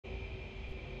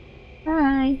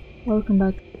Hi, welcome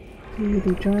back to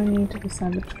the journey to the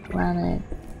savage planet.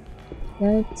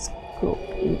 Let's go.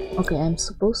 Okay, I'm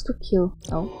supposed to kill.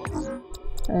 Oh,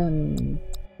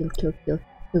 kill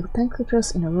 10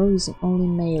 creatures in a row using only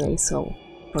melee. So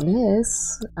for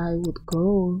this, I would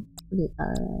go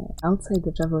outside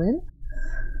the javelin.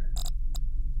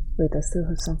 Wait, I still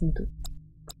have something to.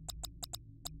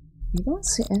 I don't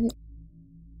see any.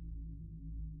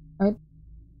 I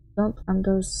don't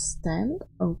understand.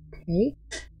 Okay.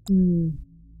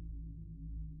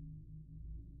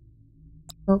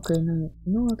 Okay, no,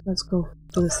 you know what? Let's go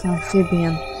to this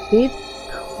amphibian. It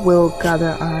will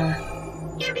gather our.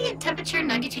 Ambient temperature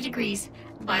 92 degrees.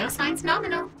 Biosigns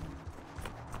nominal.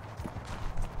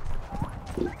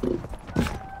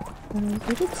 Can I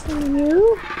get it from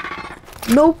you?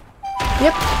 Nope.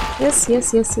 Yep. Yes.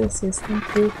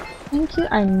 Thank you. Thank you.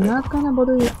 I'm not gonna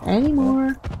bother you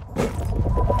anymore.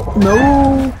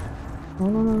 No.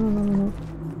 No.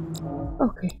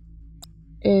 Okay.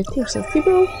 Tier safety,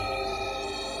 bro.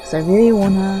 Because I really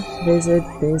wanna visit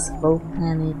this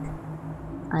volcanic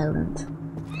island.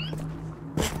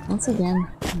 Once again,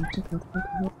 I'm check out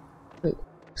what. Wait,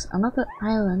 there's another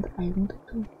island I wanted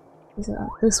to visit.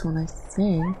 This one, I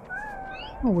think.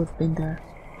 Oh, we've been there.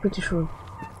 Pretty sure.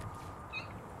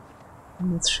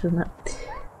 I'm not sure now.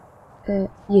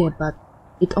 Yeah, but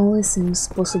it only seems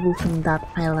possible from that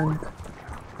island.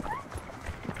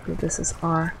 Okay, this is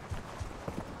our.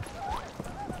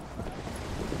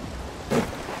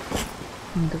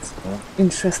 And that's our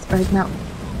interest right now.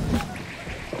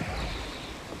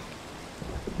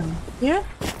 Here?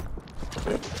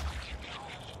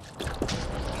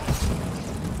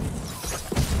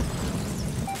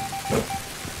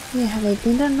 Yeah, have I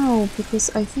been there? No,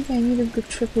 because I think I needed the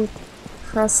triple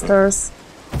thrusters.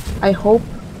 I hope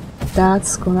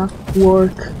that's gonna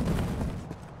work.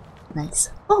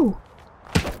 Nice. Oh!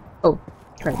 Oh,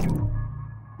 right.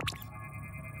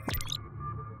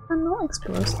 And no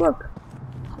explorers work.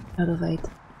 Out of 8.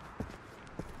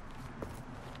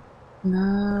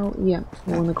 Now, yeah,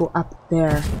 I wanna go up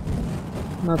there,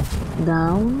 not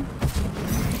down.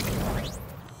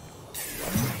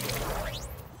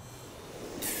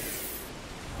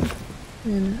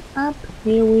 And up,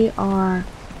 here we are.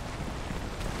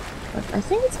 But I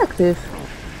think it's active,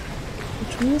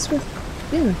 which means we've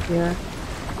been here.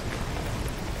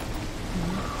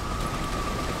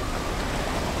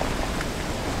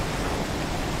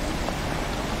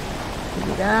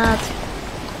 Do that.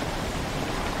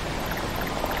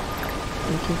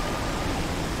 Thank you.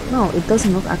 No, it does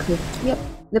not active. Yep,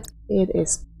 it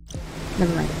is.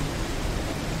 Never mind.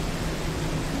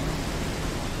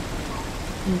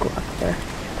 I'll go up there.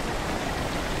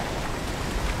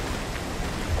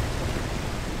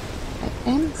 I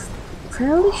am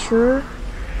fairly sure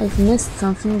I've missed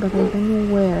something, but I don't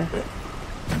know where.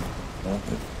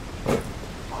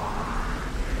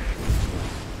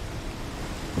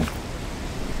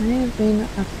 I have been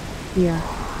up here.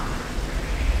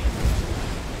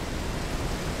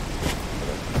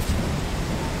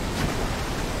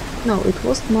 No, it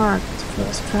was marked for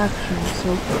extraction,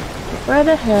 so where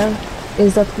the hell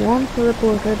is that one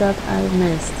teleporter that I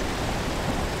missed?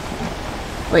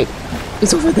 Wait,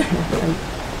 it's over there.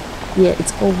 Yeah,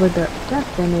 it's over there. God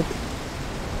damn it.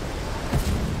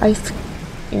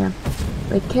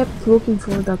 I kept looking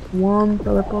for that one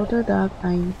teleporter that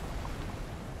I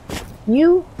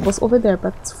knew was over there,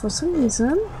 but for some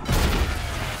reason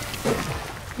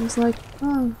I was like,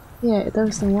 oh yeah,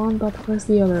 there's the one, but where's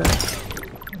the other?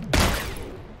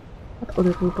 What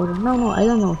other teleporter? No, I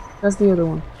don't know. That's the other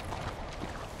one.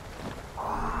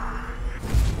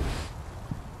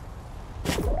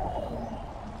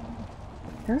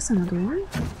 There's another one.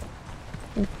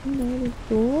 Open all the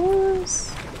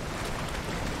doors.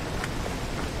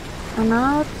 I'm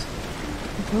out.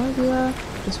 No idea.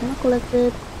 Just wanna collect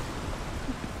it.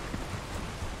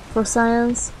 For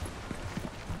science.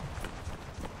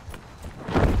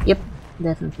 Yep,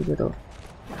 definitely the door.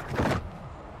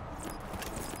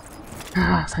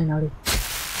 Ah, finally.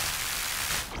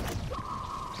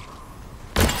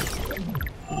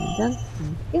 And then,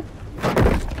 thank you.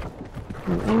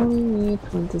 We only need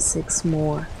 26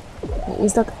 more.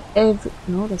 Is that every...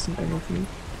 No, that's not everything.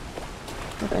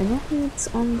 But I don't think it's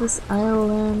on this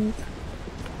island.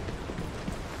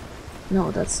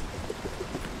 No, that's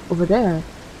over there.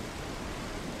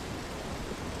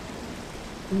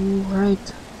 Oh,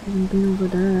 right. I haven't been over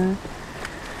there.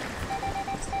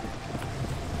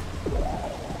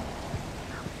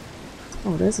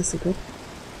 Oh, there's a secret.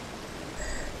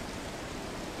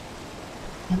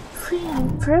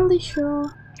 I'm fairly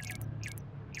sure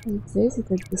I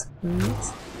visited this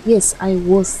place. Yes, I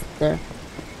was there.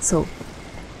 So,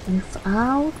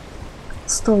 without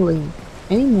stalling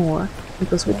anymore,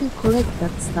 because we can collect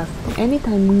that stuff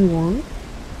anytime we want.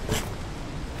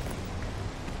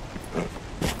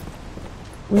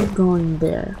 We're going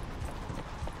there.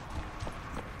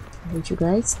 I hate you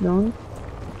guys. Don't.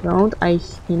 I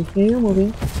can hear you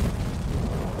moving.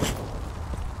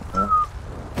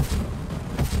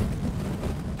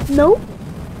 No.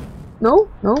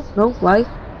 Why?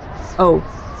 Oh,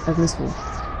 I've missed one.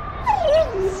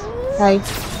 Hi.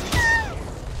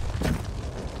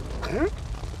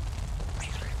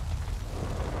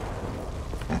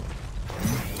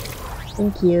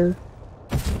 Thank you.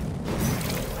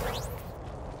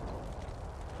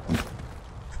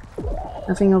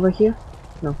 Nothing over here?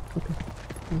 No, okay.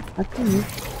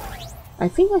 I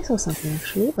think I saw something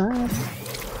actually, but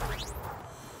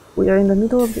we are in the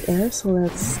middle of the air, so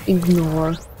let's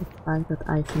ignore the fact that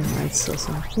I think I saw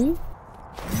something.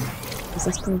 Because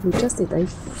that's probably just it. I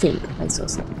think I saw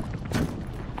something.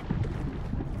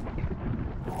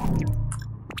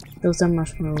 Those are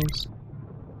marshmallows.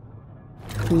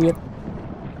 Yep.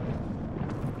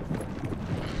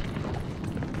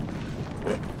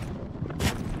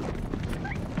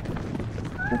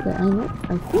 Okay,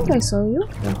 I think I saw you.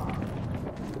 Yeah.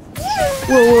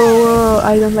 Whoa,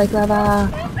 I don't like lava.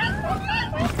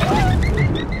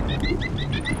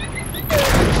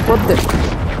 What the?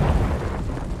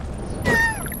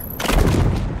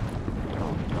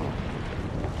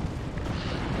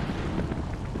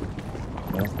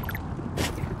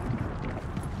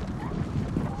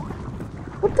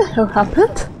 What the hell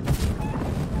happened?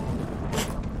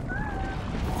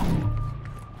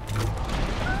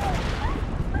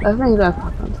 I think that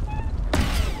happened.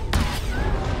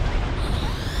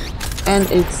 And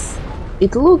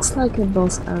it looks like a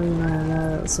boss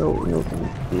arena, so you can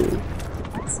feel.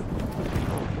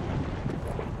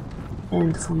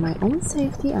 And for my own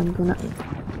safety, I'm gonna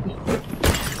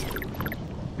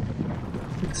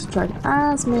extract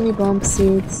as many bomb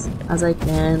seeds as I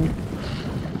can.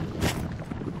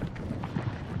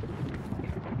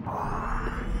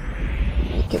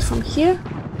 Make it from here.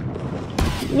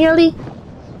 Nearly.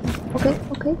 Okay,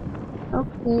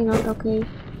 not okay.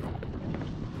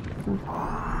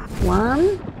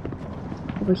 One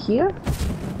over here.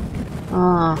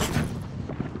 Ah,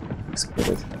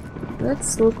 exploded.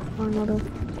 Let's look for another.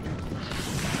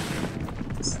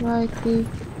 Slightly.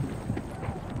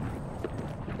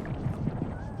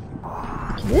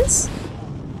 Like this.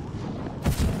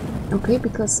 Okay,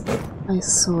 because I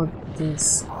saw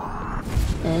this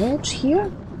edge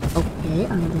here. Okay,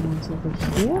 and the ones over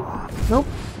here. Nope.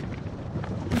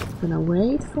 Gonna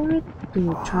wait for it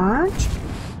to charge,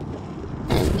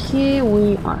 and here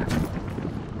we are.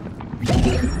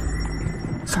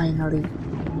 Finally.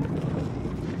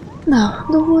 Now,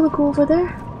 don't wanna go over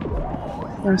there.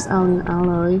 There's alien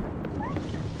alloy.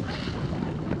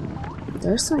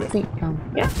 There's something down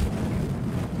here.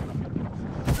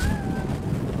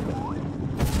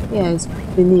 Yeah, it's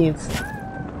beneath.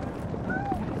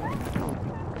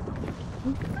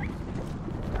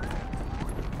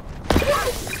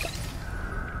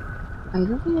 I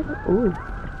don't think I can. Ooh.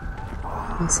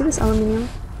 I see this aluminium.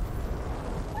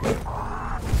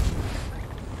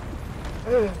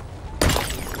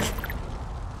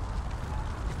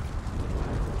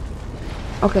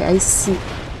 Okay, I see.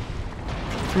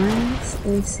 And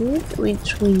I see it,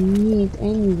 which we need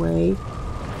anyway.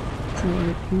 So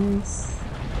I guess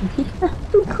we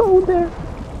have to go there.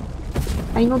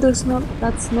 I know that's not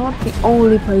the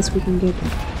only place we can get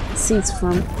seeds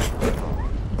from.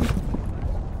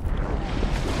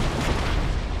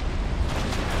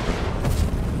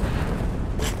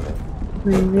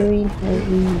 I'm really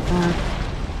having a bad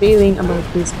feeling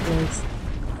about this place.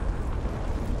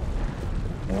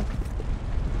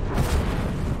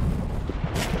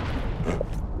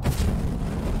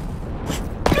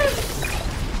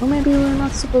 Or maybe we're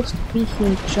not supposed to be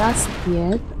here just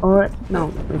yet, or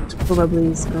no, it probably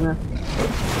is gonna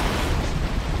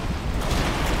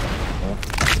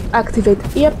activate,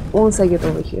 yep, once I get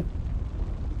over here.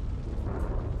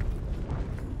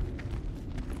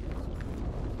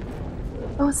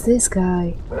 Oh, it's this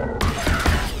guy.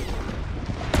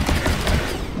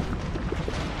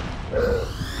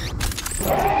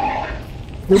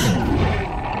 Nope.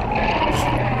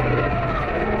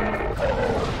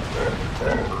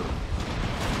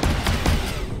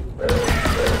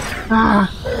 Ah!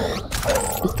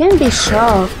 It can be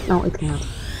shot. No, it cannot.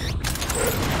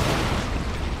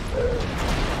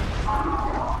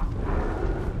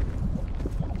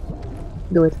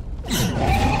 Do it.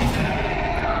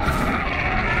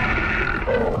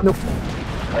 Nope.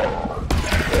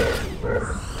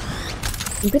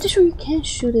 I'm pretty sure you can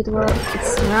shoot it while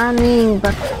it's running,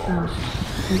 but I'm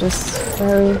just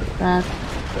very bad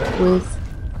with...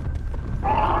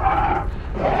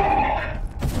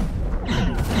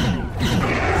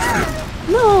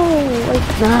 No! Wait,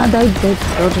 nah, they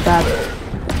dodged that.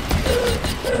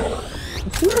 I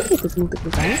think I hit it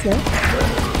multiple times there.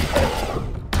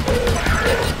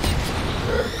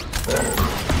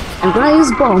 I'm gonna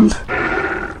use bomb.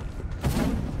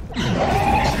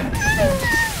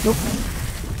 Nope.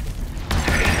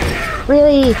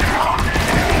 Really?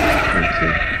 Thank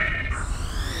you.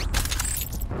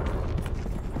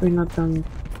 We're not done.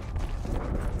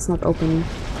 It's not opening.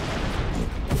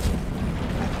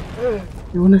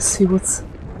 I wanna see what's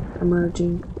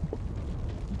emerging.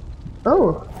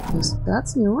 Oh,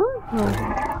 that's new one?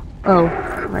 Oh,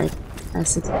 right.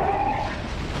 Acid.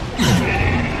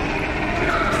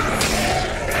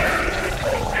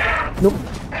 Nope.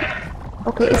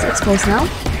 Okay, it's exposed now.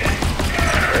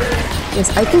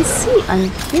 Yes, I can see I'm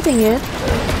hitting it.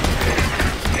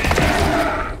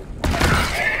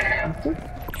 Okay.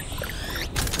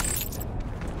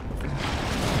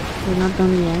 We're not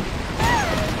done yet.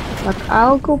 But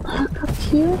I'll go back up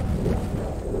here.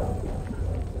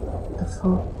 The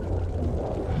fuck?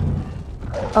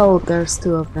 Oh, there's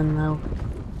two of them now.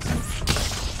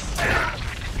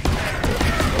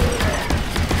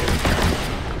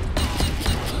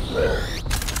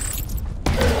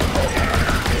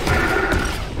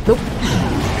 Nope.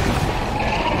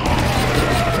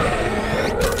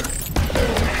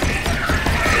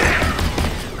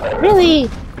 Really?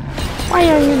 Why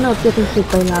are you not getting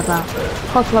hit by lava?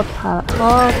 Hot lava.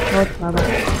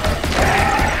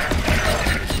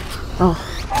 Oh.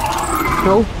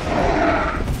 No.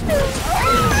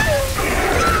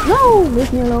 No!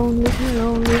 Leave me alone, leave me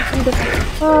alone, leave me the...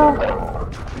 Oh.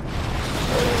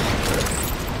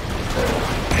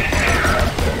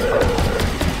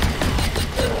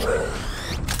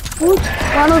 Would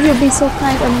one of you be so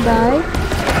kind and die?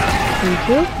 Thank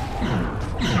you.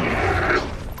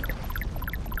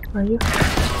 Where are you?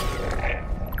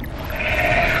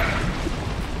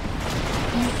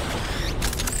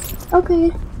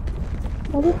 Okay.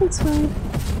 Everything's fine.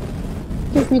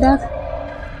 Give me that.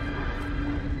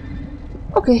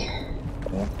 Okay.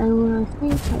 And I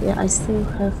think, yeah, I still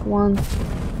have one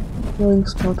healing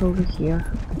spot over here.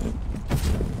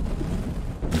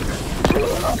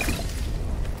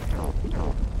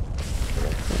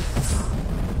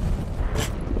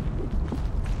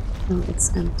 No, it's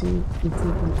empty. I think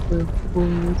we're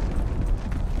full.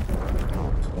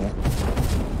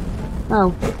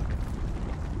 Oh.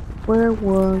 Where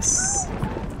was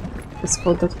the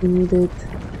spot that we needed?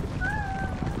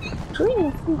 Actually,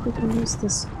 I think we can use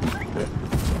this.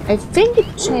 I think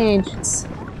it changed its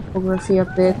topography a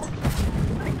bit.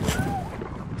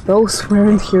 Those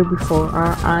weren't here before.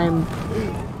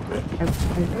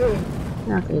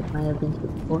 Okay, it might have been here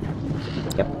before.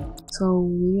 Yep. So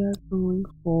we are going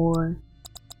for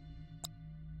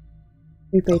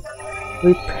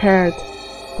repaired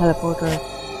teleporter.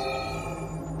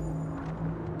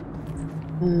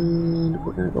 And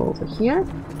we're gonna go over here.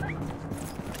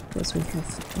 Because we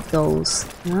have those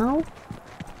now.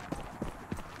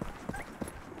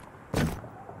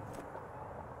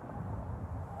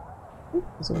 Ooh,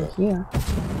 it's over here.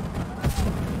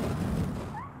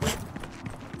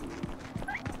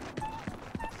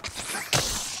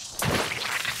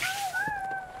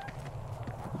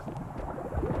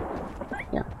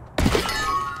 Yeah.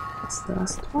 That's the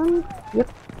last one. Yep.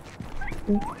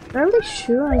 I'm fairly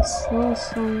sure I saw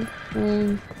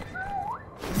something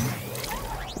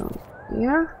down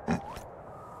here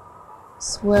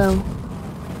as well.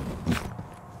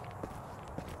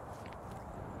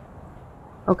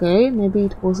 Okay, maybe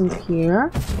it wasn't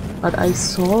here, but I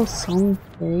saw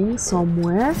something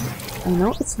somewhere. I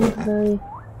know it's not very...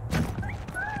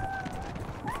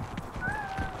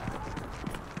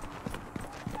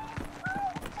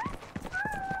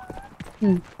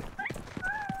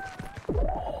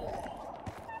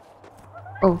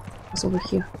 Oh, it's over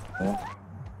here.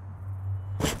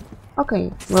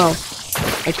 Okay, well,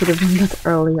 I could have done that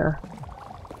earlier.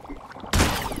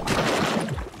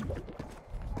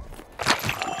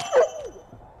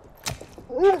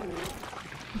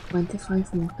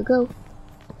 $25 more to go.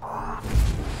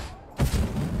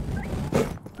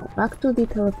 Back to the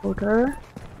teleporter.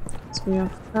 So we are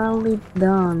fairly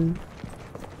done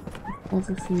with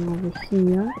everything over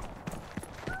here.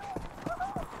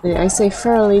 I say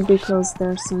fairly because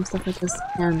there's some stuff I just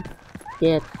can't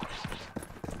get.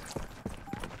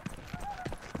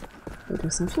 Wait,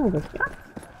 there's something over here.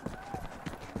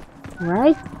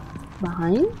 Right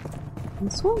behind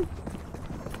this one.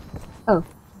 Oh.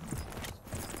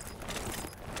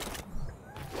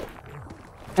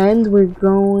 And we're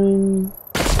going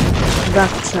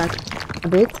backtrack a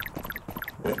bit.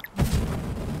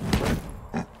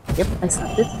 Yep, I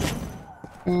stopped it.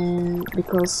 And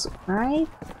because right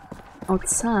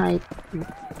outside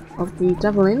of the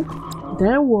javelin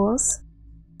there was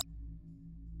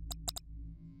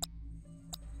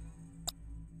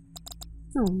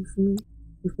nothing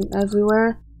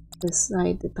everywhere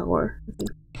beside the tower, I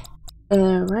think.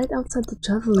 Right outside the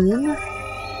javelin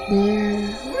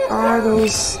there are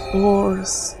those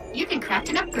doors. You can craft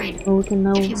an upgrade. Oh, we can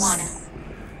now if you wanna.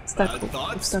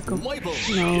 stack up.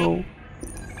 No.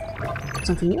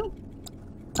 Something new?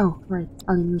 Oh, right,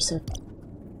 alien research.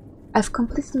 I've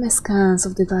completed my scans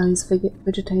of the valley's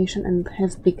vegetation and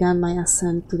have begun my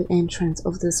ascent to the entrance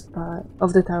of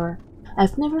the tower.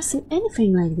 I've never seen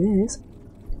anything like this.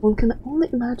 One can only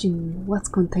imagine what's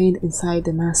contained inside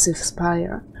the massive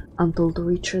spire. Untold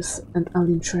riches and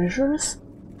alien treasures,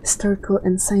 historical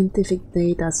and scientific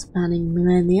data spanning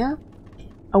millennia,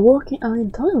 a working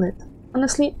alien toilet.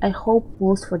 Honestly, I hope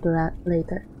most for the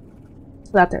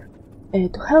latter.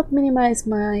 To help minimize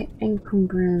my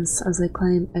encumbrance as I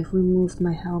climb, I've removed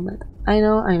my helmet. I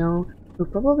know, you're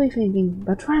probably thinking,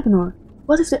 but Ragnar,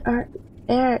 what if the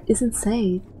air isn't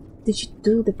safe? Did you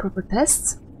do the proper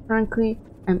tests? Frankly,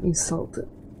 I'm insulted.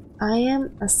 I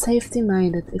am a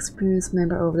safety-minded, experienced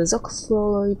member of the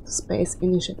Zoxoloid Space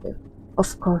Initiative.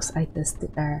 Of course I test the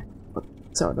air.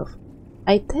 Sort of.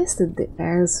 I tested the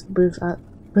air's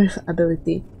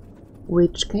breathability,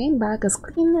 which came back as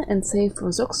clean and safe for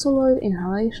Zoxoloid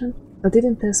inhalation, but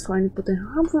didn't test for any potential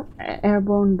harmful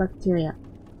airborne bacteria.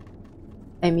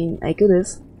 I mean, I could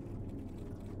have,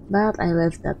 but I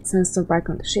left that sensor back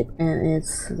on the ship and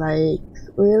it's like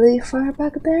really far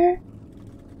back there.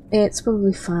 It's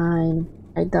probably fine.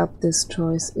 I doubt this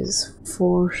choice is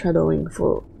foreshadowing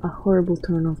for a horrible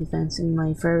turn of events in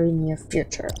my very near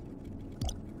future.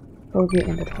 Probably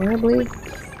ended horribly.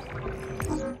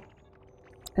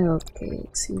 Okay,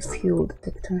 let's see, fuel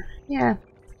detector. Yeah,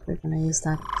 we're gonna use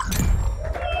that.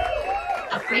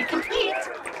 Upgrade complete.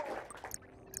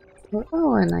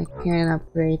 Oh, and I can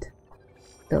upgrade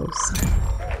those.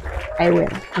 I will.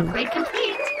 Upgrade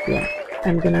complete. Yeah,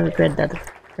 I'm gonna regret that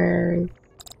very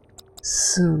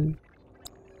soon.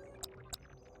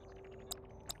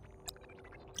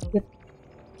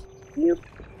 Yep.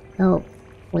 Oh,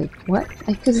 wait, what?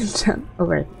 I couldn't jump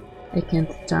over it. I can't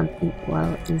jump in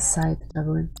while inside the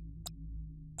javelin.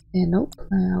 And nope,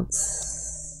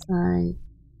 outside.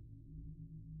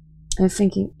 I'm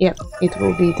thinking, yep, it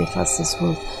will be the fastest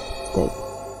route to take.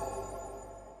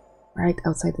 Right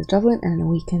outside the javelin, and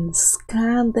we can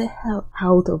scan the hell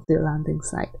out of the landing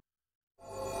site.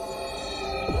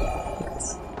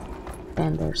 Yes.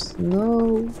 And there's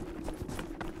no...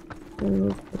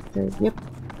 Yep,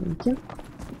 thank you.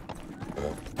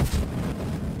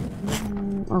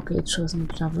 Okay, it shows me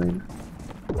javelin.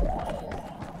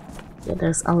 Yeah,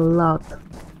 there's a lot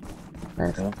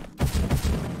left.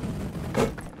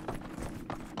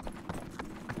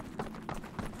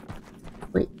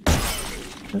 Wait.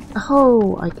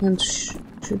 Oh, I can't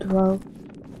shoot while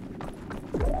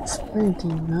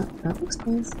sprinting. That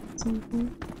explains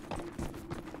something.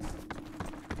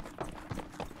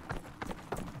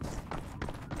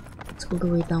 It's all the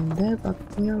way down there, but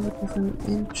we are looking for an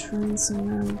entrance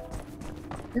around.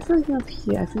 Definitely not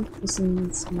here. I think it was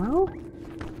in Smile.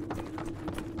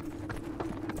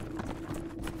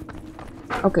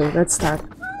 Okay, let's start.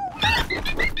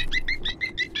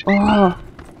 Oh!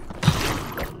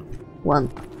 One.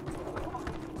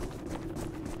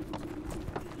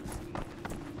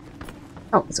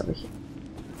 Oh, it's over here.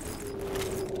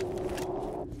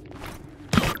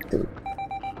 Two.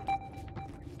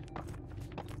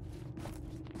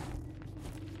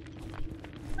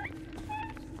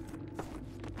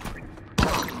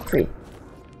 Three.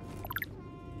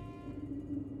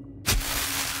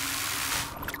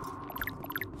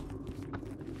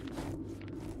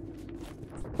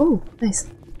 Oh, nice.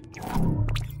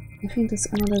 I think that's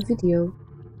another video.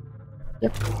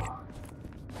 Yep.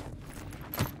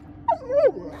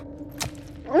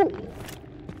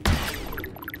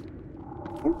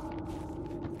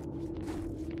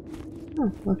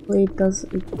 Oh, luckily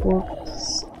it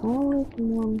works only from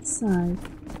one side.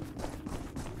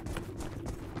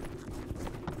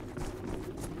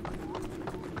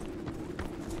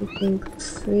 I think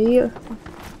 3,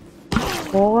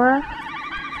 4,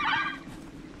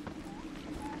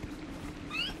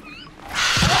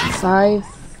 5,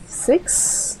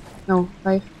 6? No,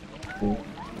 5.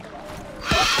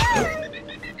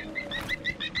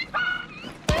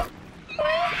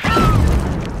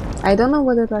 I don't know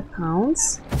whether that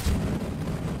counts.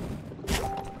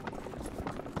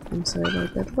 I'm sorry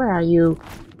about that. Where are you?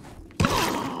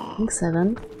 I think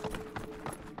 7.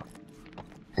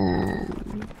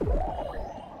 And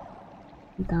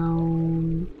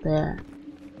down there.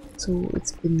 So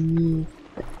it's beneath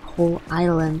the whole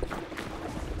island.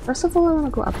 First of all, I want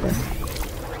to go up there.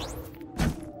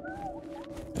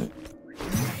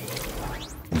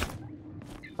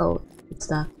 Oh, it's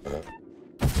that.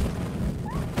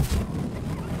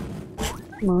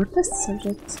 More test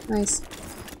subjects. Nice.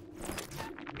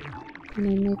 Can I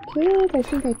make it? I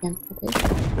think I can.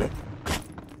 Okay.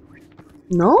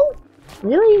 No?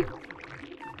 Really?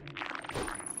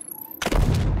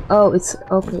 Oh, it's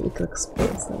okay. It looks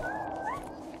explosive.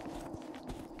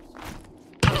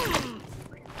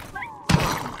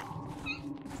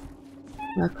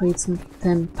 That creates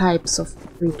 10 types of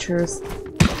creatures.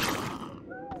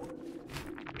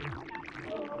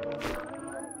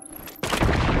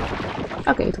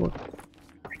 Okay, it worked.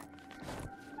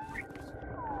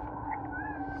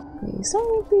 Okay, is that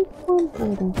a big one?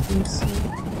 I don't think so.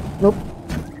 Nope.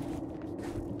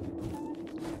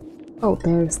 Oh,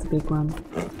 there's the big one.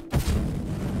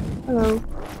 Hello.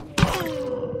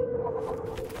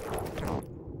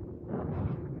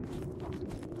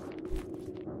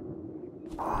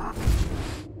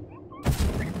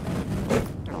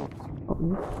 Oh,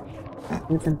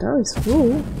 inventory is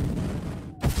full.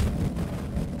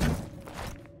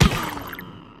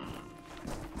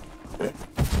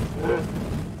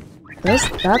 Does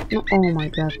that? No, oh my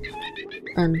god.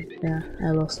 And yeah, I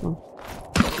lost one.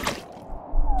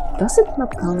 Does it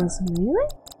not count as a melee?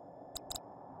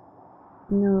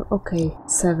 No, okay,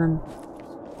 7.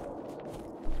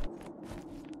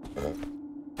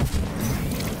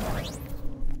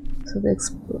 So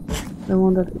the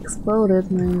one that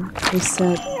exploded, my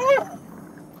reset.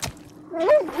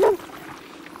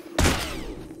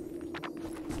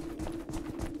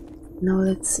 Now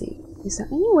let's see. Is there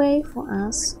any way for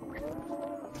us?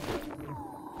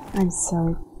 I'm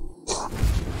sorry.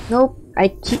 Nope.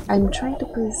 I'm trying to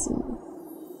perceive.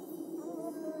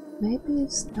 Maybe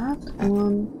it's that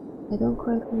one. I don't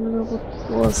quite remember what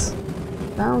was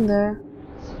down there.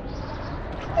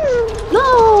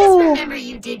 No! Just remember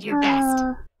you did your best.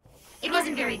 It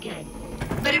wasn't very good,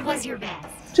 but it was your best.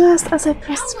 Just as I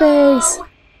pressed Hello. space.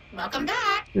 Welcome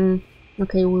back.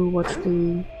 Okay, we'll watch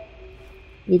the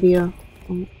video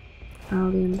on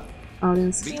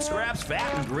audience. Meat scraps,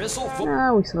 fat and gristle.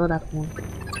 Ah, we saw that one.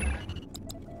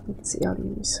 Let's see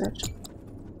audience research.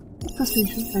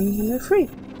 Transmission timing number 3.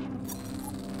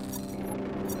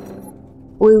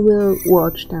 We will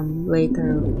watch them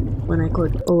later when I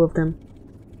collect all of them.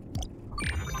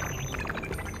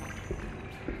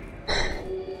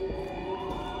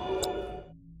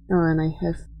 Oh, and I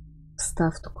have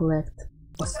stuff to collect,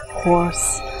 of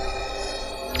course.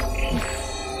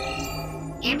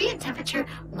 Ambient temperature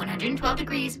 112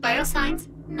 degrees. Biosigns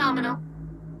nominal.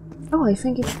 Oh, I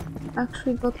think it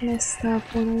actually got my stuff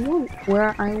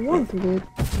where I wanted it.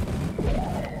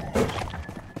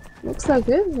 Looks like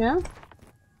it, yeah.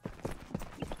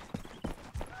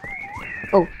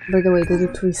 Oh, by the way, did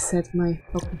it reset my...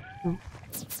 Okay, no.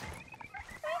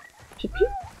 Chippy?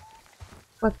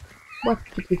 What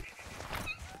chippy?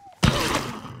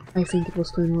 I think it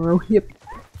was 2 in a row, yep.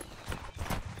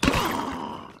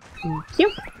 Thank you.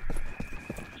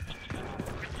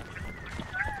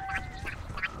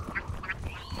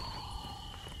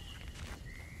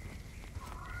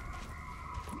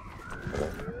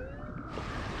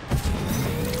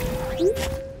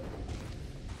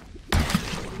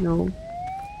 No.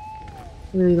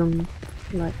 Really don't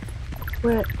like...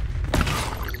 Where?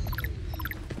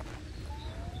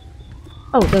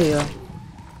 Oh, there you are.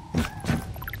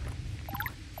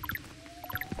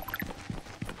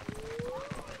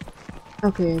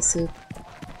 Okay, I see.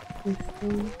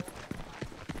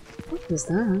 What is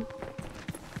that?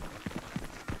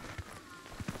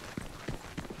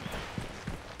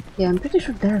 Yeah, I'm pretty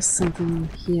sure there's something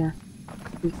here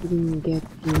we couldn't get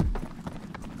to.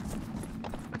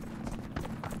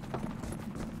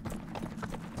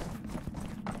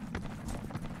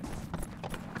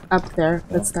 Up there,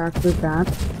 let's start with that.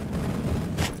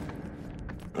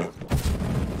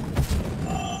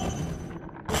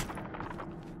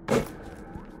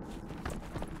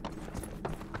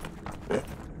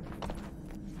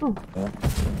 Oh.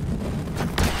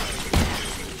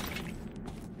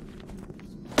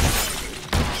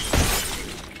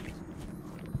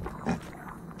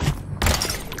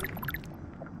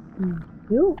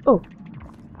 You? Oh.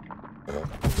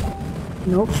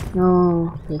 Nope.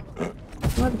 No. Okay.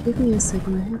 What? Give me a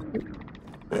second. I have to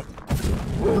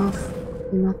off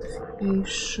the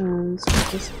notifications.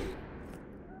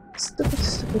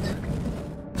 Stupid.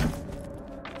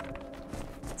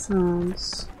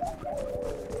 sounds.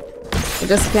 I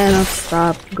just cannot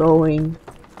stop going.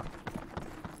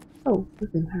 Oh,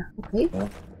 look in her. Okay.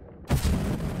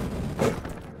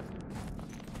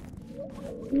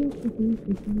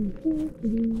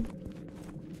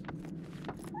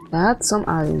 That's some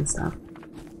alien stuff.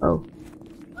 Oh.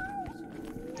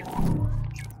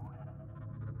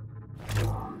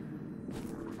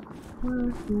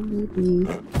 Maybe.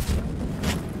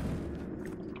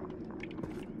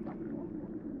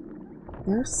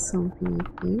 There's something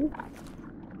here.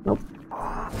 Nope.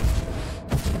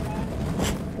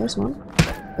 There's one.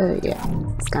 Yeah.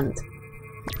 Scan it.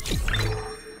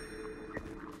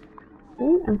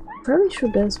 Okay, I'm pretty sure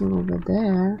there's one over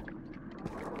there.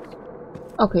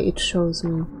 Okay, it shows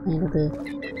me kind of the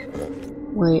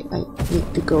way I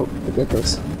need to go to get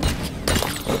those.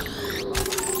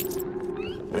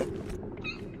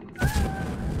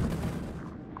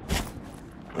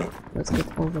 Let's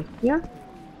get over here.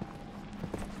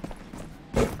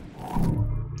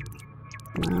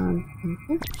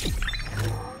 Okay.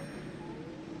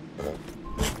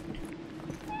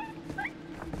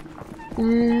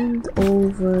 And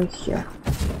over here.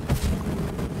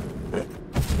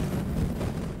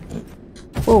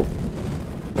 Oh,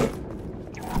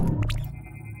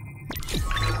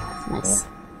 nice.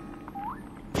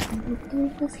 What do we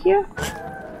have here? I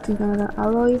think another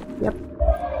alloy. Yep.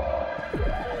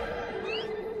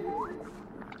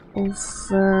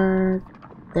 Over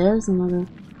there's another.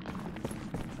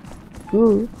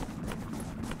 Ooh.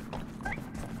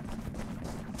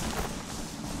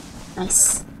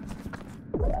 Nice.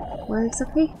 Where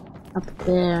exactly? Up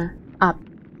there. Up.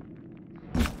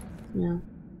 Yeah.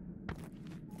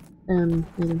 I don't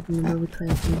remember which way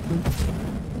I came from.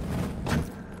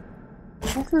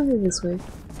 Definitely this way.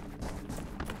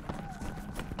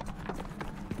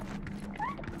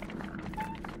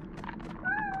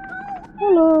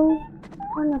 Hello.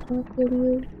 I'm not gonna kill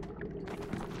you.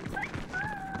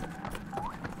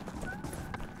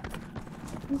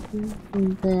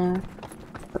 In there.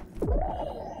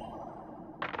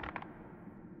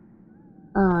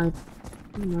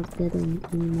 I'm not getting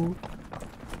any more.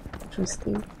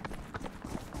 Interesting.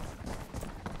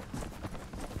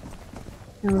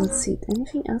 Now let's see.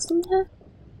 Anything else in here?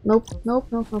 Nope, nope,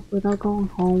 nope, nope. We're not going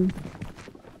home.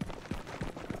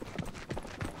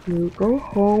 You go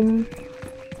home.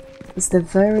 It's the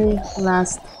very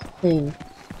last thing.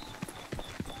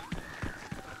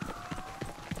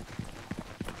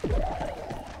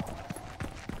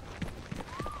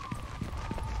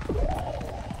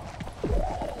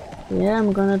 Yeah,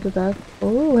 I'm gonna do that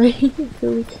all the way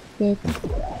until we get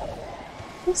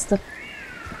what's the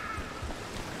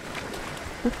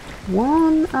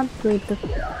one upgrade that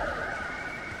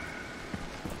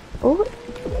oh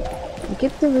I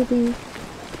keep deleting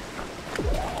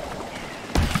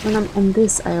when I'm on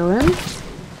this island.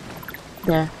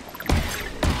 There.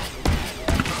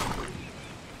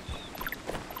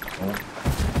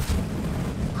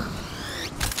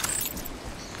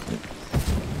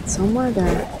 Somewhere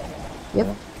there. Yep.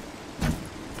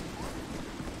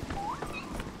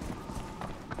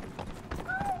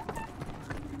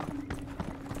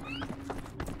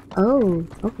 Oh,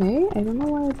 okay. I don't know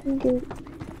why I think it.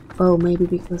 Oh, maybe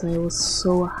because I was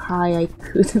so high I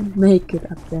couldn't make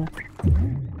it up there.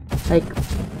 Like,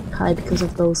 high because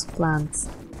of those plants.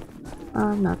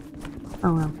 Not.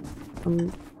 Oh well.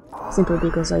 Simply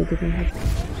because I didn't have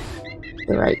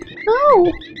the right.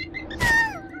 No!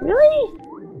 Really?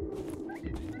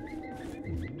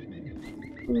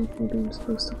 Maybe I'm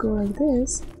supposed to go like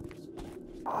this.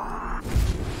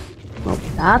 Well,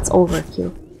 that's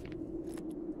overkill.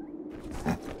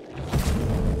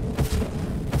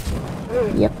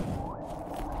 Yep.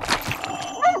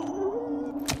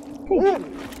 Okay.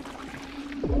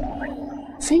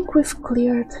 I think we've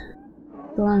cleared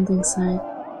the landing site.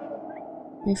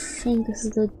 I think this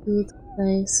is a good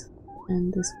place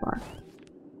and this part.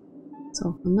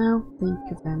 So for now, thank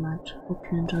you very much. Hope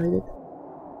you enjoyed it.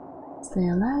 Stay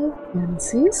alive and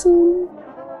see you soon!